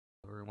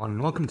And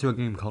welcome to a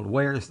game called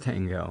Where's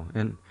Tango?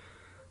 And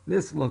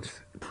this looks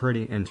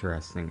pretty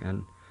interesting.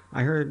 And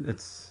I heard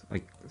it's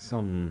like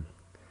some.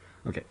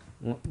 Okay,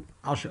 well,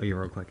 I'll show you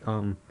real quick.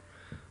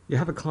 You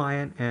have a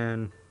client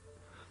and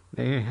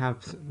they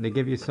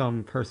give you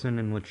some person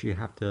in which you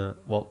have to.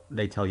 Well,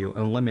 they tell you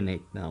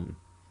eliminate them,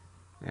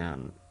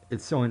 and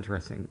it's so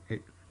interesting.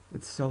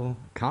 It's so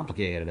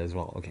complicated as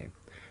well. Okay,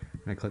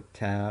 I click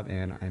tab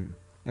and I'm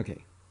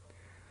okay.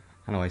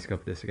 How do I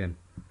scope this again?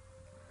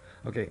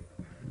 Okay,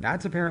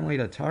 that's apparently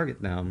to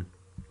target them.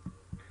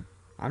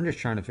 I'm just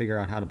trying to figure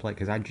out how to play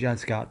because I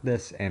just got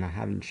this and I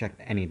haven't checked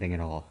anything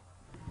at all.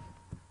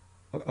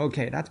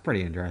 Okay, that's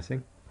pretty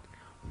interesting.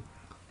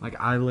 Like,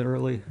 I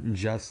literally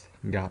just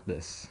got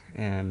this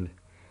and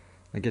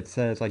like it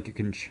says like you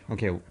can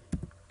okay,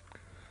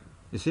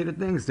 you see the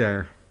things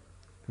there.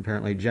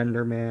 Apparently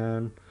gender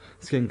man,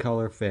 skin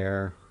color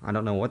fair, I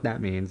don't know what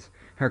that means,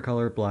 hair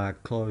color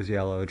black, clothes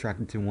yellow,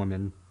 attracted to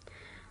women,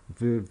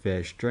 food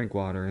fish, drink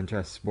water,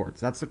 interest sports.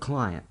 That's the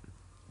client.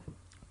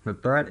 The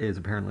threat is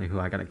apparently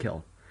who I gotta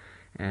kill.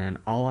 And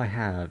all I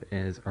have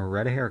is a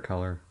red hair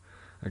color,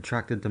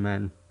 attracted to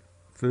men,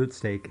 food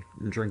steak,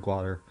 drink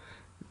water,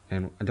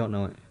 and I don't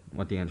know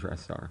what the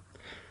interests are.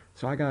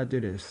 So I gotta do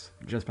this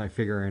just by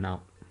figuring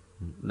out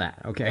that,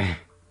 okay?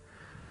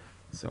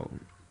 So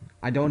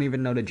I don't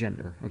even know the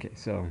gender. Okay,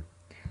 so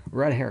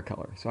red hair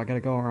color. So I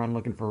gotta go around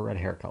looking for red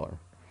hair color.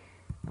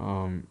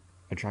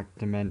 Attracted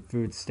to men,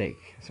 food steak.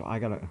 So I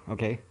gotta,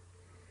 okay.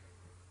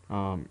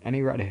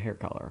 Any red hair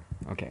color.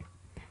 Okay.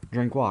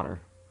 Drink water.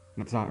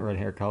 That's not red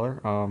hair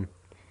color.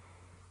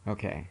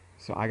 Okay.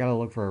 So I gotta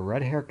look for a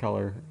red hair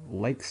color,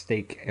 lake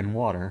steak, and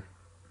water.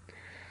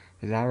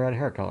 Is that a red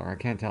hair color? I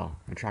can't tell.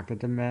 Attracted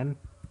to men.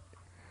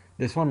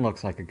 This one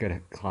looks like a good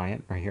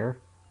client right here.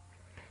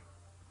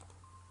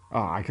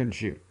 Oh, I couldn't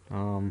shoot.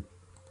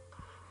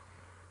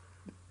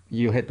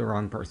 You hit the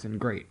wrong person.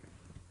 Great.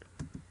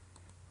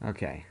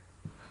 Okay.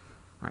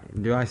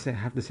 Alright, do I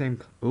have the same?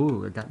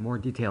 Ooh, it got more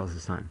details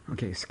this time.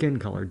 Okay, skin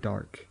color,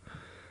 dark.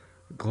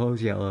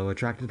 Clothes yellow,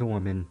 attracted to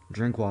women,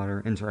 drink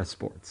water, interest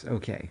sports.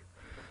 Okay.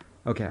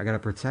 Okay, I gotta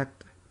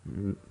protect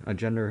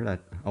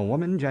a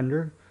woman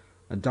gender,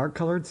 a dark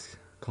colored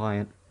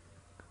client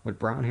with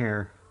brown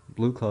hair,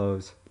 blue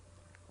clothes,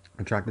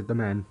 attracted to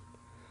men,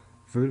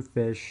 food,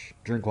 fish,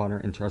 drink water,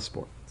 interest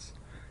sports.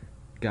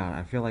 God,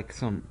 I feel like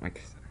some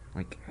like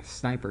a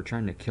sniper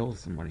trying to kill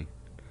somebody.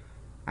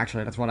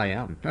 Actually, that's what I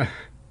am.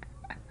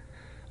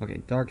 Okay,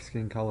 dark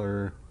skin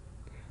color.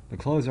 The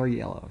clothes are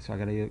yellow, so I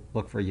gotta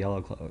look for yellow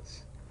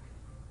clothes.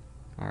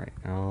 Alright,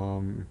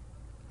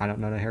 I don't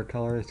know the hair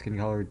color, skin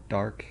color,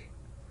 dark.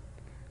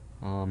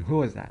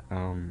 Who is that?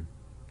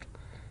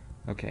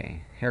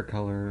 Okay, hair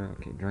color,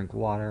 okay, drink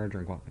water.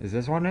 Is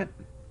this one it?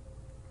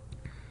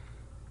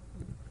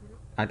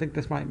 I think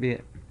this might be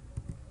it.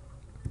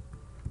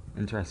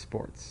 Interest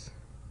sports.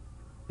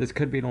 This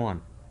could be the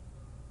one.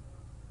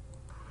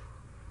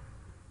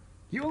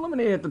 You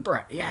eliminated the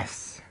threat,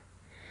 yes!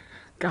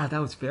 God,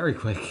 that was very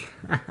quick.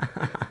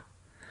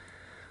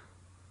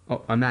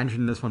 Oh,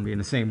 imagine this one being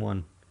the same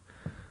one.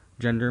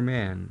 Gender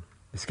man.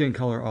 Skin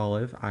color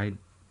olive. I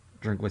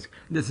drink whiskey.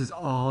 This is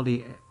all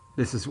the.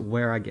 This is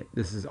where I get.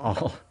 This is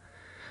all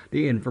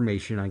the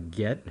information I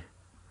get.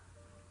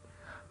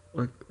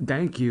 Look,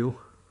 thank you.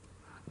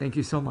 Thank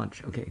you so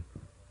much. Okay.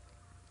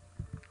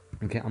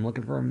 Okay, I'm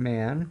looking for a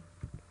man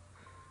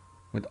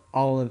with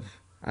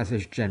olive as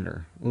his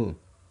gender. Ooh.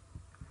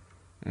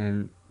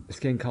 And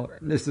skin color.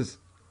 This is.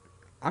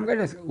 I'm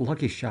gonna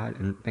lucky shot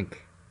and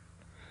think.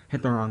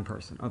 Hit the wrong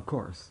person, of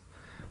course.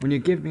 When you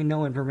give me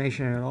no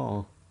information at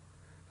all,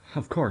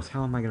 of course,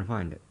 how am I gonna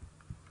find it?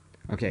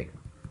 Okay.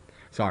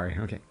 Sorry,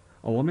 okay.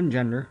 A woman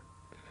gender,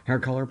 hair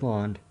color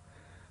blonde,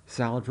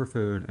 salad for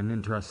food, and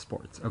interest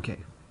sports. Okay.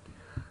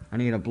 I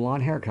need a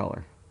blonde hair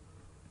color.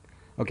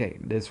 Okay,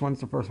 this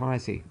one's the first one I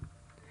see.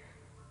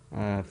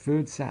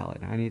 Food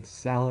salad. I need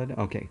salad.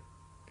 Okay.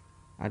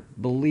 I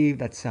believe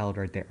that's salad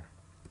right there.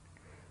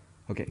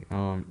 Okay,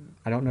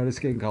 I don't know the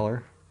skin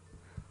color,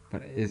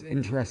 but is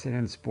interested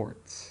in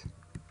sports.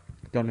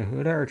 Don't know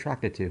who they're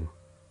attracted to.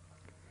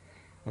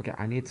 Okay,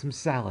 I need some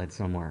salad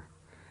somewhere.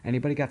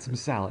 Anybody got some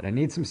salad? I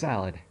need some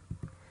salad.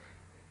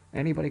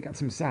 Anybody got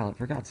some salad,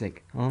 for God's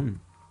sake?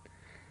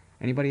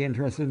 Anybody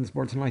interested in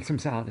sports and like some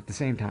salad at the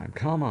same time?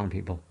 Come on,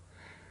 people.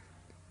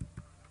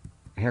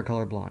 Hair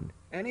color blonde.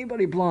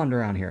 Anybody blonde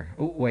around here?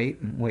 Oh, wait.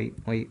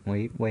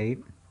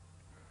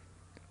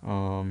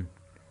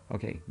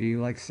 Okay, do you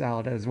like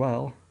salad as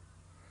well?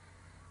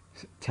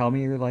 Tell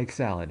me you like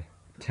salad.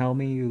 Tell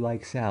me you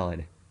like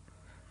salad.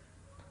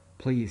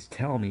 Please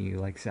tell me you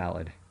like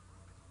salad.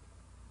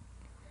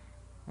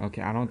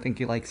 Okay, I don't think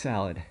you like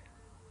salad.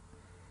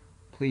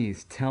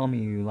 Please tell me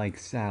you like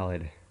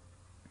salad.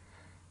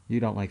 You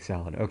don't like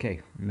salad.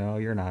 Okay, no,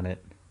 you're not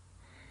it.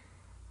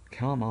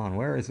 Come on,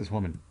 where is this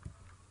woman?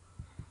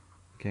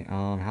 Okay,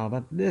 how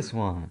about this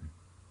one?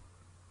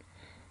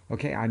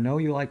 Okay, I know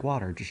you like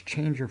water. Just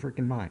change your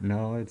freaking mind.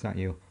 No, it's not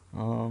you.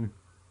 God,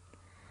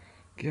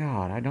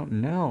 I don't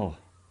know.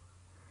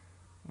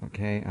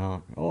 Okay,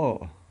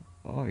 oh,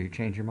 you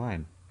changed your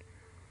mind.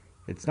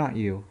 It's not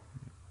you.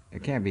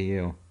 It can't be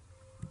you.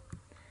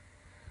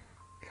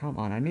 Come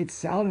on, I need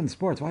salad and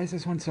sports. Why is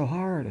this one so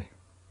hard?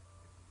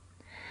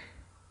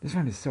 This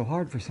one is so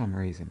hard for some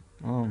reason.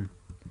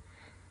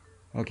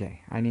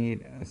 Okay, I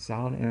need a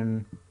salad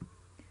and...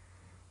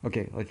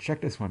 Okay, let's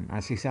check this one. I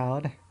see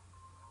salad.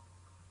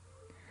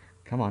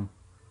 Come on.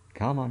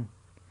 Come on.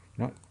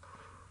 You know what?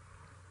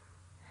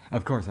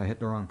 Of course, I hit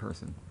the wrong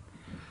person.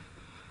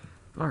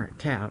 Alright,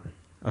 cat.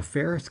 A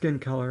fair skin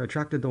color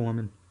attracted the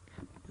woman.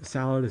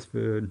 Salad is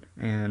food,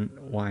 and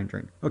wine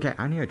drink. Okay,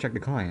 I need to check the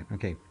client.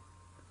 Okay.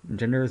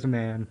 Gender is a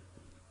man.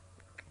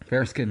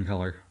 Fair skin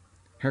color.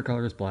 Hair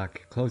color is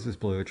black. Clothes is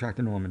blue.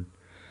 Attracted a woman.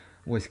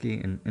 Whiskey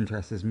and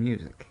interest is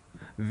music.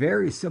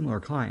 Very similar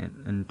client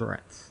and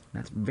threats.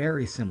 That's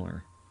very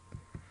similar.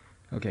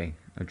 Okay,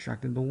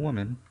 attracted the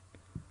woman.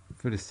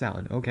 Food is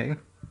salad. Okay.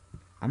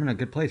 I'm in a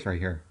good place right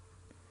here.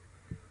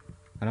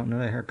 I don't know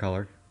the hair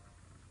color.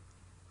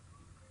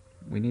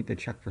 We need to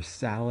check for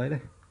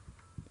salad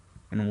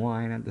and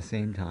wine at the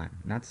same time.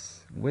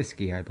 That's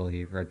whiskey, I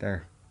believe, right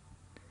there.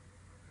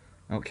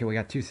 Okay, we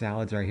got 2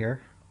 salads right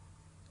here.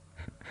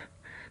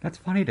 That's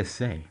funny to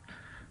say.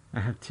 I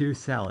have 2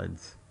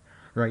 salads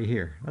right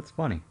here. That's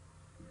funny.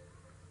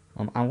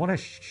 I want to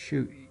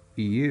shoot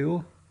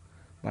you,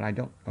 but I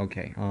don't.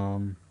 Okay.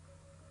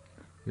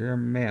 You're a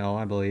male,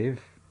 I believe.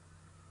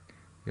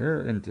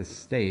 You're into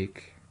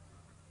steak.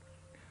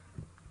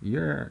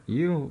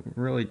 You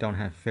really don't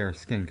have fair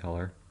skin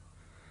color.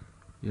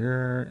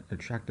 You're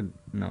attracted.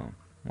 No.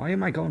 Why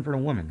am I going for the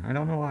woman? I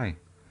don't know why.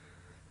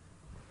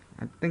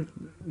 I think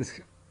this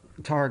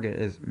target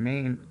is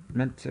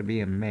meant to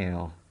be a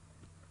male.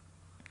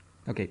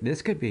 Okay,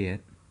 this could be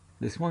it.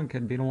 This one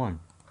could be the one.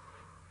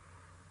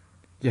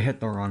 You hit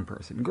the wrong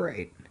person.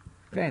 Great.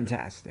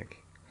 Fantastic.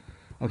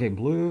 Okay,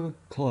 blue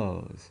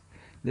clothes.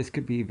 This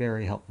could be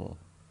very helpful.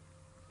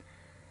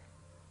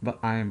 But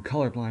I am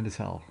colorblind as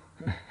hell.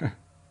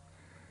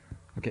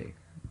 Okay,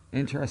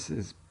 interest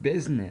is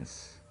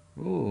business.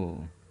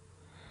 Ooh.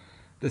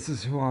 This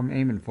is who I'm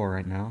aiming for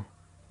right now.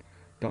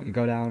 Don't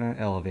go down an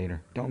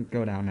elevator. Don't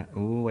go down that.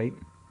 Ooh, wait.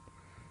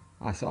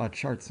 I saw a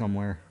chart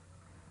somewhere.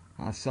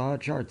 I saw a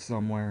chart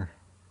somewhere.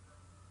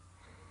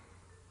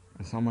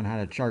 Someone had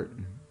a chart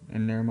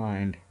in their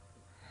mind.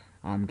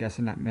 I'm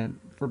guessing that meant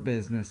for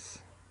business.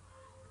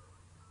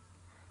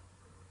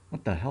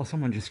 What the hell?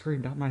 Someone just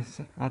screamed out my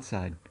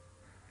outside.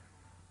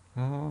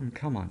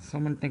 Come on.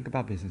 Someone think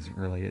about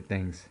business-related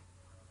things.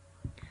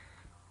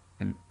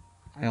 And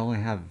I only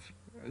have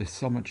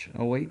so much...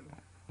 Oh, wait.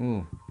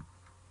 Ooh.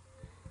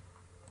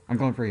 I'm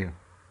going for you.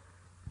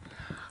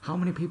 How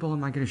many people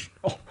am I going to...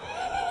 Oh.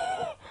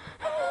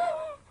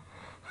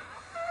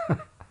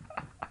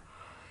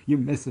 You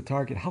missed the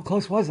target. How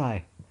close was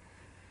I?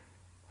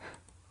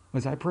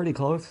 Was I pretty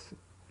close?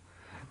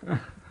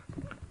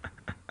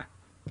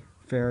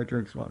 Fair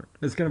drinks water.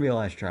 This is going to be the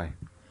last try.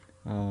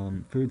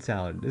 Food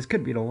salad. This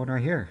could be the one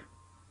right here.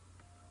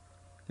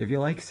 If you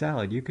like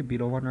salad, you could be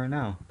the one right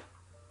now.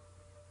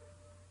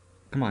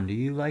 Come on, do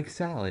you like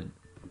salad?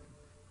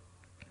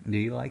 Do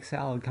you like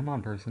salad? Come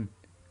on, person.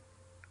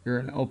 You're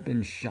an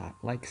open shot.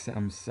 Like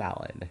some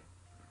salad.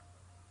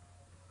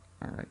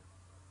 Alright.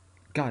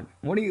 God,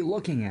 what are you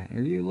looking at?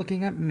 Are you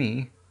looking at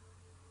me?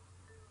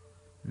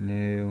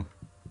 No.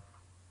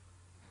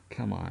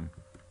 Come on.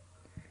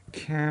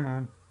 Come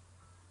on.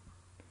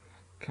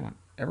 Come on.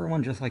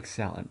 Everyone just likes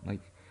salad.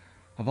 Like,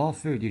 of all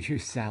food, you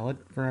choose salad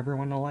for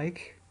everyone to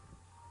like?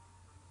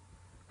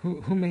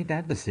 Who made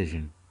that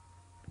decision?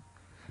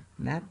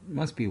 That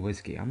must be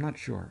whiskey. I'm not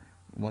sure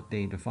what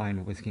they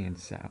define whiskey and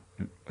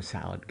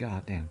salad.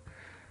 God damn.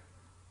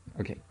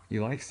 Okay,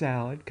 you like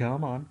salad?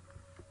 Come on.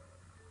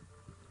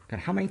 God,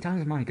 how many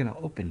times am I gonna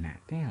open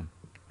that? Damn.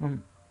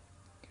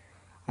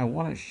 I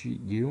want to shoot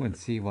you and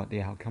see what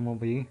the outcome will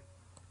be.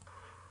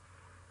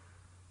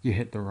 You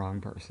hit the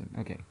wrong person.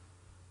 Okay.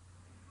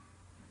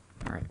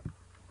 Alright.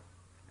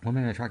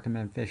 Woman attract a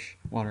man, fish,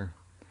 water.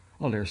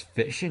 Oh, there's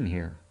fish in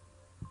here.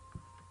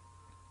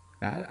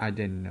 That I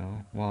didn't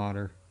know.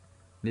 Water.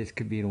 This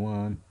could be the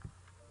one.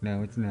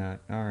 No, it's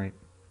not. Alright.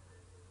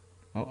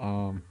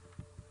 Oh,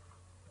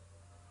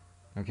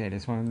 okay,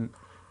 this one.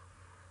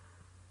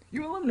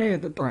 You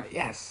eliminated the threat.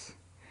 Yes.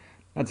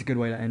 That's a good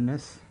way to end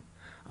this.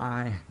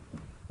 I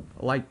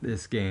like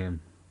this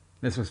game.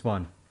 This was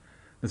fun.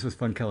 This was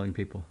fun killing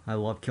people. I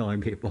love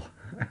killing people.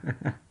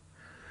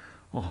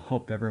 Well,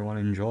 hope everyone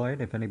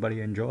enjoyed. If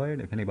anybody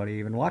enjoyed. If anybody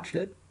even watched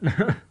it.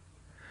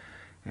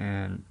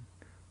 And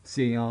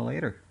see y'all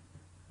later.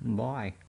 Bye.